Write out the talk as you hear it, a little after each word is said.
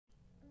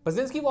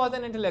Brzezinski was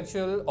an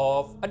intellectual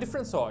of a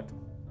different sort,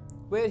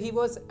 where he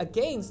was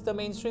against the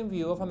mainstream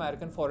view of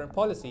American foreign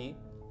policy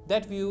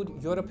that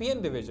viewed European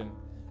division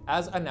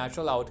as a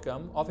natural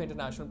outcome of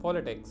international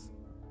politics.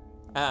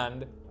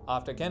 And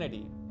after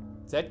Kennedy,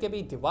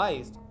 ZKB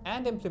devised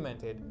and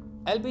implemented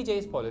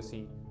LBJ's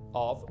policy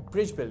of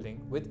bridge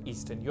building with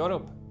Eastern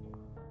Europe.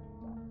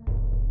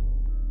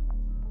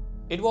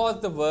 It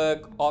was the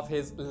work of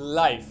his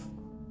life,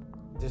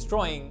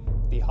 destroying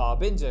the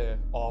harbinger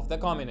of the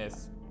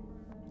communists,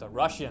 the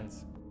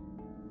Russians.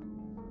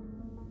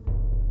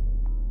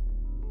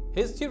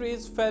 His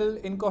theories fell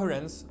in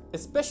coherence,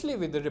 especially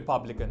with the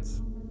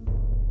Republicans.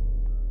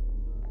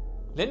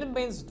 Lyndon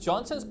Baines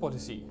Johnson's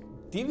policy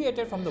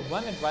deviated from the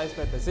one advised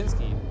by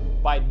Brzezinski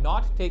by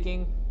not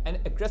taking an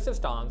aggressive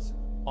stance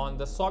on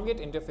the Soviet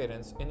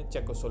interference in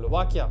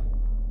Czechoslovakia.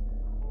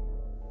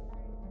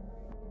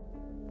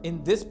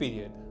 In this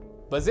period,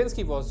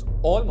 Brzezinski was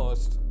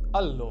almost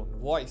a lone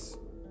voice,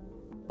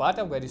 but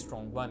a very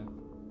strong one,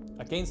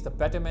 against the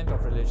betterment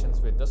of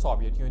relations with the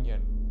Soviet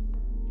Union,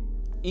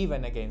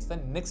 even against the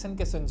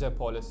Nixon-Kissinger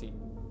policy.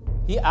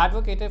 He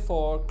advocated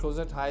for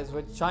closer ties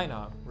with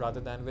China rather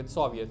than with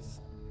Soviets.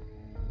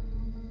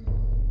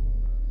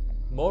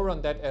 More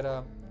on that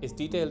era is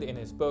detailed in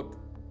his book,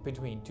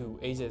 Between Two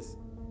Ages.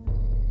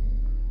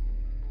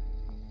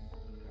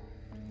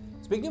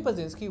 Zbigniew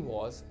Brzezinski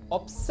was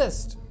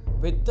obsessed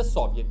with the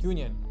Soviet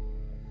Union.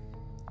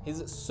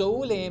 His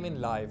sole aim in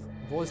life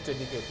was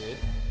dedicated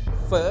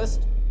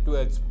first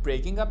towards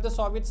breaking up the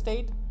Soviet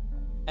state,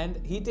 and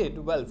he did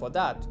well for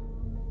that.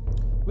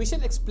 We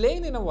shall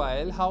explain in a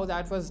while how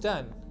that was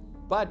done,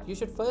 but you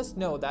should first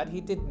know that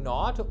he did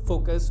not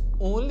focus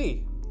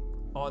only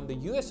on the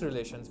US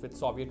relations with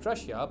Soviet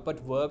Russia,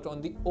 but worked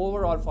on the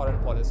overall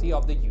foreign policy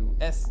of the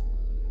US.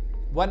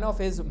 One of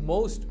his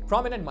most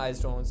prominent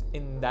milestones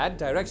in that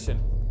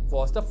direction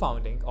was the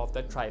founding of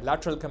the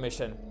Trilateral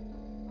Commission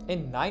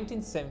in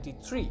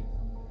 1973,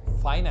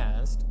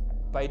 financed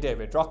by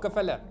David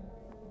Rockefeller.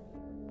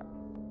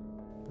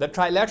 The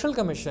Trilateral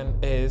Commission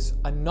is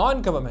a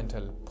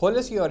non-governmental,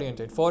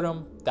 policy-oriented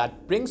forum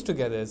that brings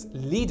together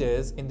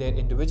leaders in their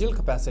individual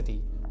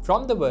capacity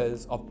from the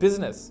worlds of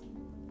business,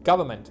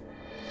 government,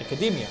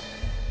 academia,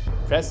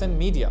 press and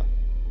media,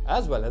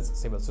 as well as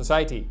civil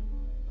society.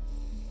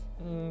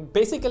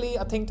 Basically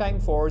a think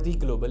tank for the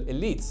global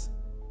elites,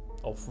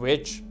 of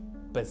which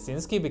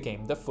Brzezinski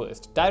became the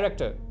first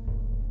director.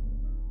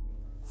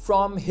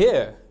 From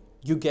here,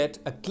 you get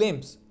a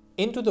glimpse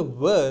into the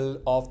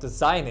world of the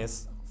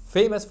Zionists,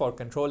 famous for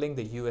controlling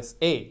the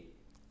USA,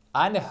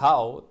 and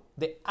how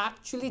they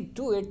actually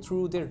do it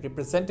through their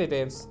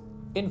representatives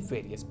in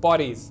various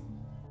bodies.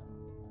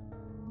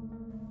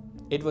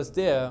 It was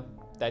there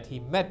that he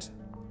met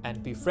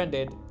and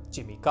befriended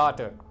Jimmy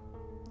Carter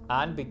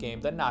and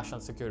became the National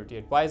Security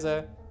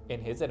Advisor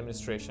in his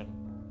administration.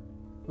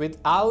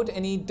 Without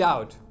any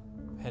doubt,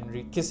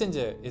 Henry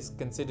Kissinger is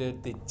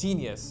considered the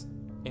genius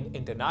in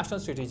international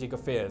strategic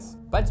affairs,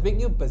 but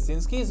Zbigniew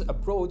Brzezinski's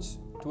approach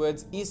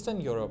towards Eastern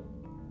Europe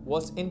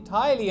was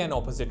entirely an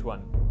opposite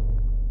one.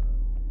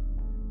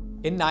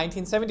 In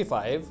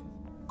 1975,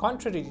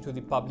 contrary to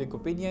the public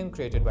opinion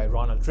created by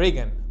Ronald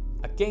Reagan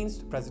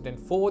against President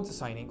Ford's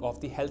signing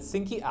of the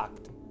Helsinki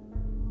Act,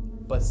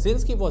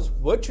 Brzezinski was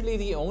virtually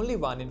the only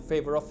one in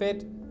favor of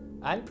it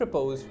and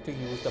proposed to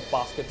use the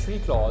Basket 3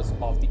 clause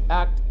of the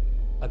Act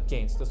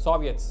against the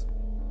Soviets.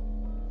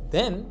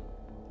 Then,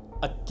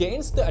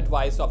 against the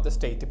advice of the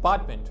State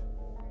Department,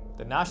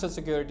 the National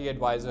Security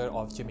Advisor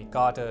of Jimmy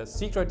Carter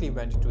secretly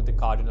went to the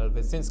Cardinal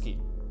Wyszynski.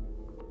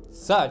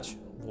 Such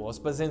was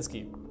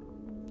Brzezinski,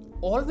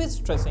 always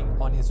stressing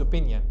on his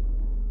opinion,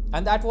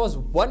 and that was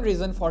one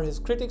reason for his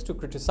critics to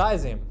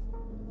criticize him,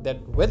 that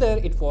whether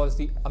it was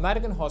the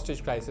American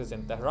hostage crisis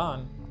in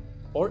Tehran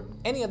or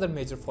any other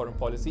major foreign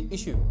policy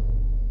issue,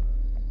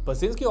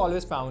 Brzezinski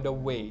always found a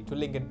way to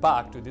link it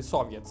back to the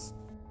Soviets.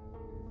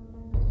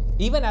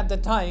 Even at the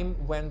time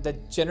when the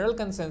general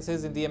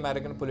consensus in the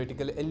American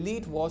political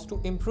elite was to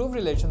improve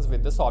relations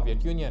with the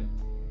Soviet Union.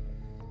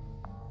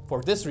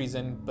 For this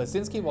reason,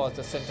 Brzezinski was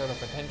the center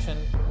of attention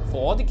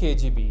for the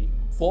KGB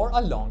for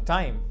a long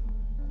time,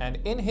 and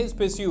in his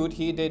pursuit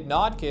he did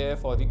not care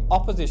for the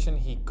opposition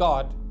he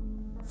got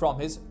from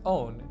his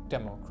own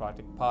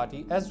Democratic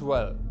Party as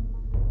well.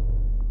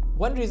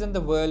 One reason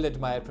the world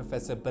admired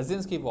Professor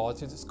Brzezinski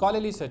was his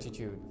scholarly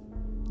certitude,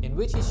 in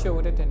which he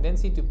showed a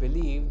tendency to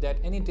believe that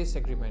any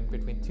disagreement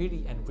between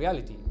theory and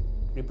reality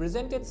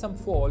represented some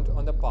fault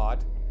on the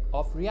part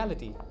of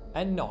reality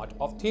and not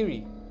of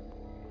theory.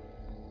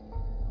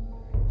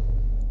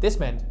 This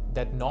meant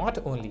that not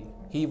only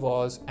he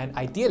was an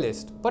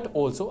idealist but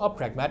also a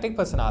pragmatic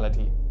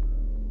personality,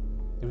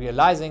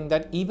 realizing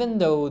that even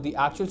though the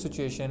actual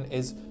situation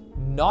is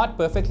not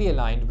perfectly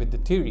aligned with the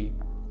theory,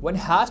 one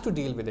has to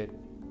deal with it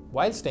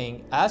while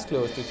staying as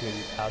close to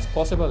theory as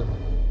possible.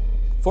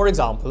 For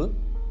example,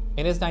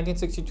 in his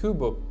 1962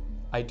 book,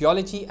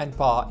 Ideology and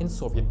Power in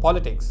Soviet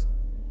Politics,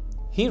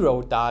 he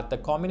wrote that the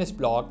communist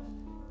bloc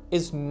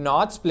is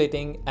not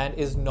splitting and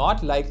is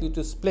not likely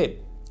to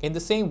split in the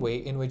same way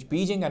in which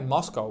Beijing and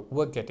Moscow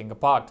were getting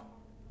apart.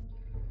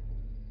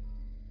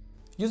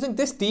 Using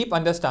this deep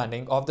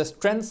understanding of the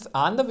strengths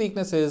and the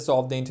weaknesses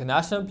of the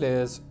international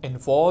players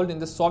involved in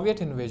the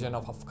Soviet invasion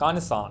of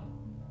Afghanistan,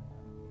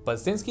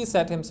 Brzezinski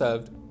set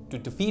himself to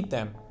defeat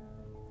them,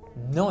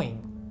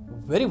 knowing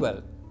very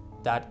well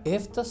that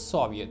if the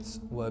Soviets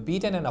were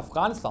beaten in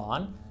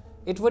Afghanistan,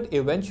 it would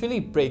eventually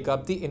break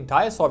up the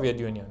entire Soviet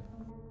Union.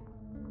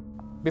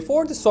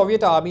 Before the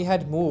Soviet army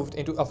had moved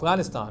into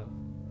Afghanistan,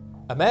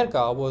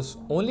 America was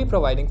only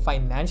providing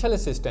financial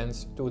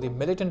assistance to the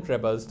militant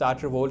rebels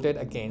that revolted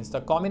against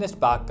the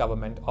communist-backed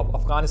government of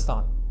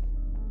Afghanistan.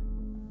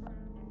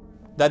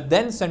 The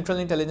then Central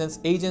Intelligence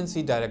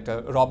Agency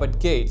Director Robert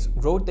Gates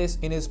wrote this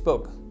in his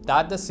book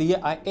that the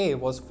CIA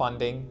was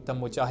funding the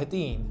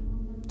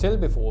Mujahideen till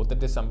before the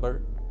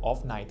December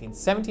of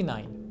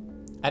 1979.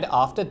 And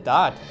after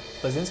that,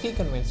 Brzezinski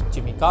convinced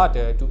Jimmy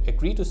Carter to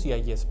agree to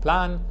CIA's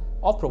plan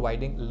of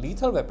providing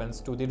lethal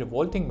weapons to the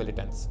revolting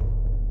militants.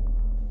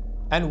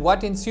 And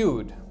what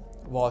ensued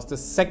was the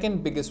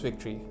second biggest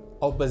victory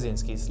of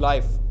Brzezinski's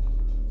life.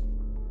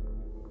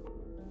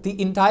 The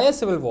entire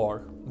civil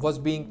war was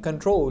being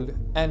controlled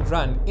and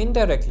run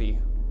indirectly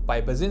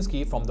by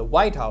Brzezinski from the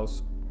White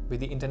House, with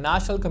the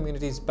international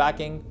community's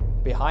backing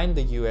behind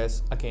the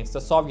US against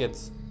the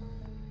Soviets.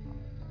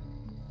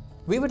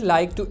 We would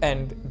like to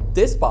end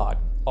this part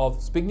of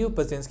Zbigniew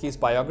Brzezinski's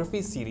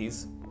biography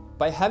series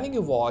by having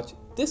you watch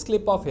this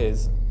clip of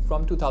his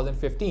from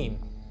 2015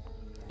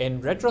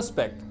 in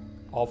retrospect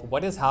of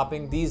what is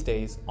happening these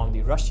days on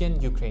the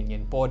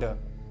Russian-Ukrainian border.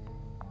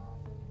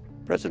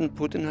 President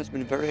Putin has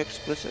been very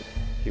explicit.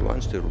 He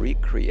wants to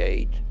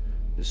recreate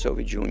the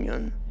Soviet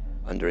Union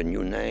under a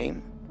new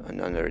name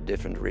and under a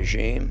different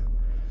regime,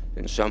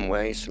 in some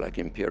ways like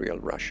Imperial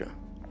Russia.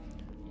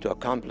 To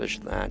accomplish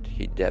that,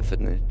 he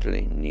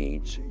definitely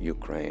needs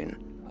Ukraine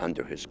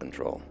under his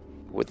control.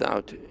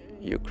 Without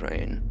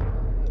Ukraine,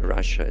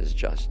 Russia is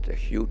just a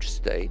huge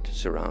state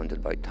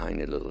surrounded by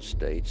tiny little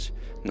states,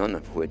 none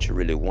of which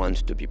really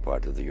wants to be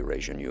part of the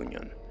Eurasian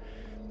Union.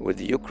 With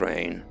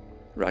Ukraine,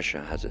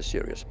 Russia has a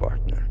serious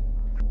partner.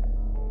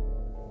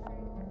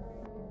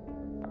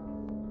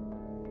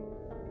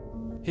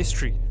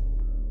 History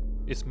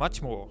is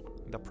much more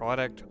the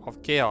product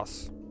of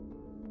chaos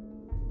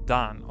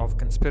than of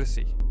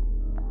conspiracy.